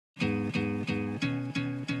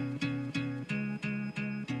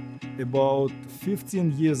About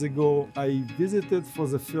 15 years ago, I visited for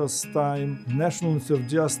the first time National Institute of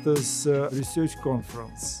Justice Research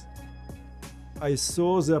Conference. I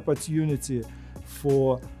saw the opportunity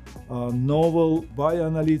for novel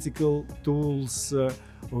bioanalytical tools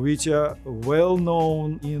which are well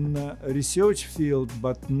known in research field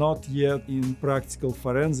but not yet in practical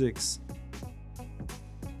forensics.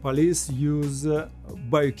 Police use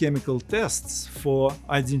biochemical tests for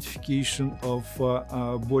identification of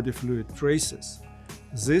body fluid traces.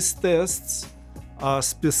 These tests are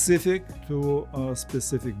specific to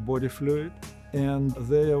specific body fluid, and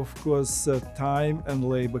they are, of course, time and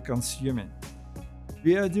labor consuming.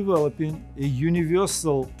 We are developing a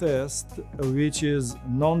universal test which is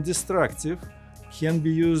non-destructive, can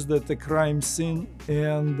be used at a crime scene,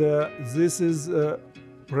 and this is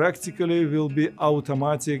practically will be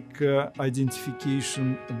automatic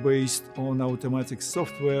identification based on automatic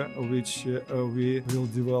software which we will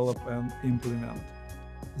develop and implement.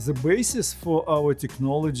 The basis for our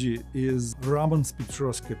technology is Raman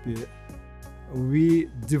spectroscopy. We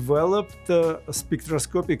developed a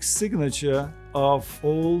spectroscopic signature of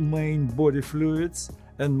all main body fluids,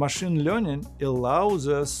 and machine learning allows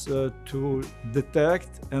us to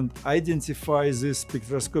detect and identify these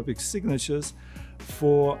spectroscopic signatures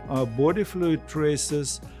for body fluid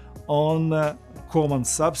traces on common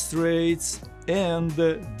substrates and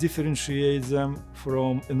differentiate them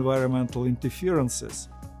from environmental interferences.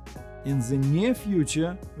 In the near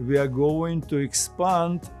future, we are going to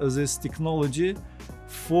expand this technology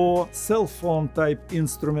for cell phone type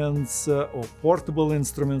instruments or portable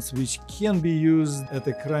instruments which can be used at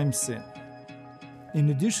a crime scene.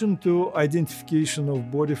 In addition to identification of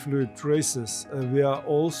body fluid traces, we are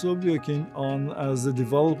also working on the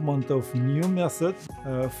development of new methods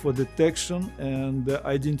for detection and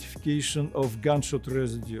identification of gunshot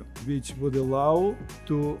residue, which would allow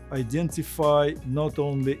to identify not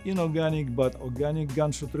only inorganic but organic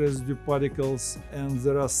gunshot residue particles. And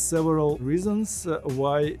there are several reasons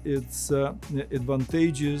why it's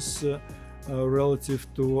advantageous relative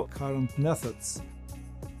to current methods.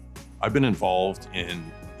 I've been involved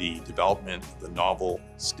in the development of the novel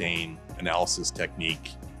stain analysis technique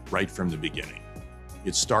right from the beginning.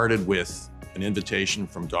 It started with an invitation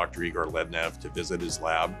from Dr. Igor Lednev to visit his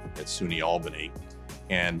lab at SUNY Albany.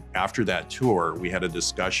 And after that tour, we had a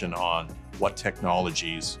discussion on what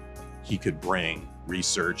technologies he could bring,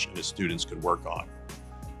 research, and his students could work on.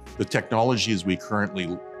 The technologies we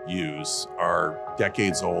currently use are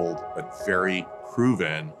decades old, but very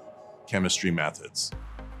proven chemistry methods.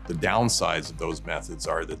 The downsides of those methods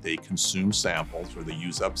are that they consume samples or they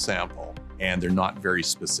use up sample, and they're not very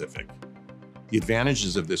specific. The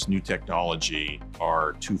advantages of this new technology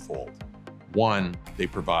are twofold. One, they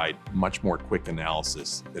provide much more quick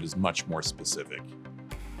analysis that is much more specific.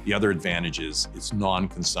 The other advantage is it's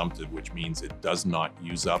non-consumptive, which means it does not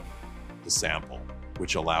use up the sample,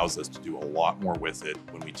 which allows us to do a lot more with it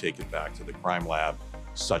when we take it back to the crime lab,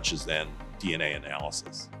 such as then DNA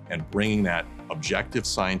analysis. And bringing that objective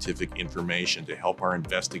scientific information to help our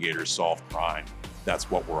investigators solve crime, that's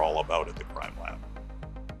what we're all about at the crime lab.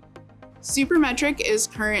 SupreMEtric is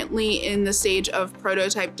currently in the stage of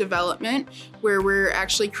prototype development, where we're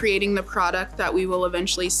actually creating the product that we will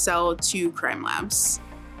eventually sell to crime labs.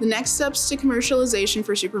 The next steps to commercialization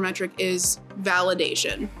for SupreMEtric is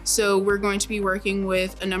validation. So we're going to be working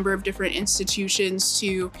with a number of different institutions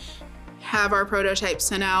to have our prototype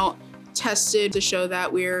sent out, tested to show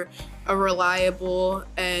that we're a reliable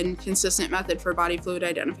and consistent method for body fluid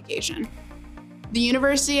identification. The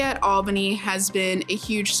University at Albany has been a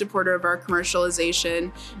huge supporter of our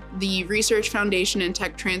commercialization. The Research Foundation and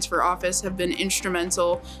Tech Transfer Office have been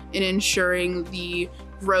instrumental in ensuring the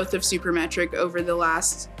growth of SupreMEtric over the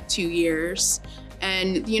last 2 years.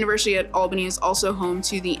 And the University at Albany is also home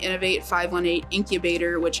to the Innovate 518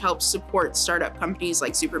 incubator, which helps support startup companies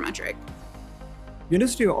like SupreMEtric.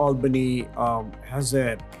 University of Albany has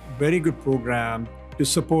a very good program to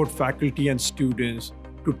support faculty and students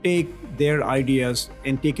to take their ideas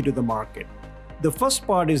and take it to the market. The first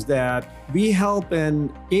part is that we help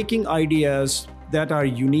in taking ideas that are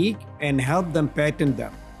unique and help them patent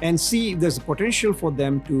them and see if there's a potential for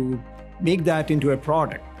them to make that into a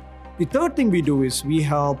product. The third thing we do is we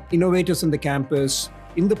help innovators on the campus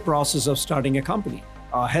in the process of starting a company,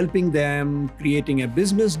 helping them creating a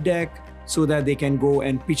business deck so that they can go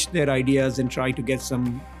and pitch their ideas and try to get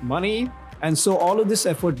some money. And so all of this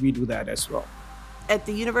effort, we do that as well. At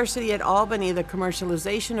the University at Albany, the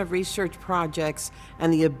commercialization of research projects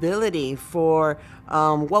and the ability for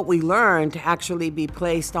what we learn to actually be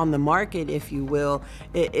placed on the market, if you will,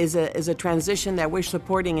 is a transition that we're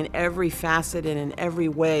supporting in every facet and in every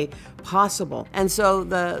way possible. And so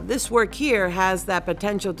this work here has that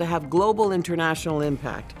potential to have global international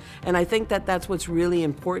impact. And I think that that's what's really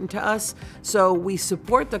important to us. So we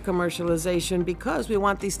support the commercialization because we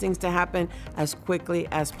want these things to happen as quickly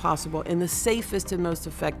as possible in the safest and most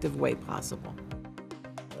effective way possible.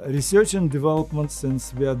 Research and development,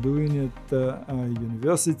 since we are doing it at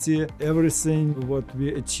university, everything what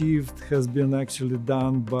we achieved has been actually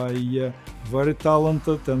done by very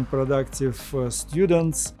talented and productive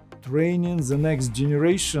students. Training the next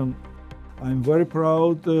generation. I'm very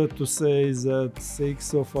proud to say that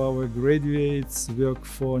 6 of our graduates work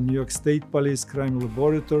for New York State Police Crime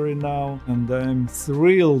Laboratory now, and I'm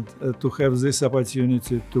thrilled to have this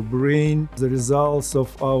opportunity to bring the results of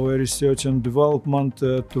our research and development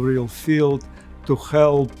to real field, to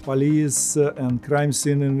help police and crime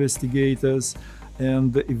scene investigators,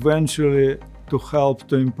 and eventually to help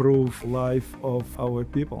to improve life of our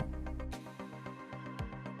people.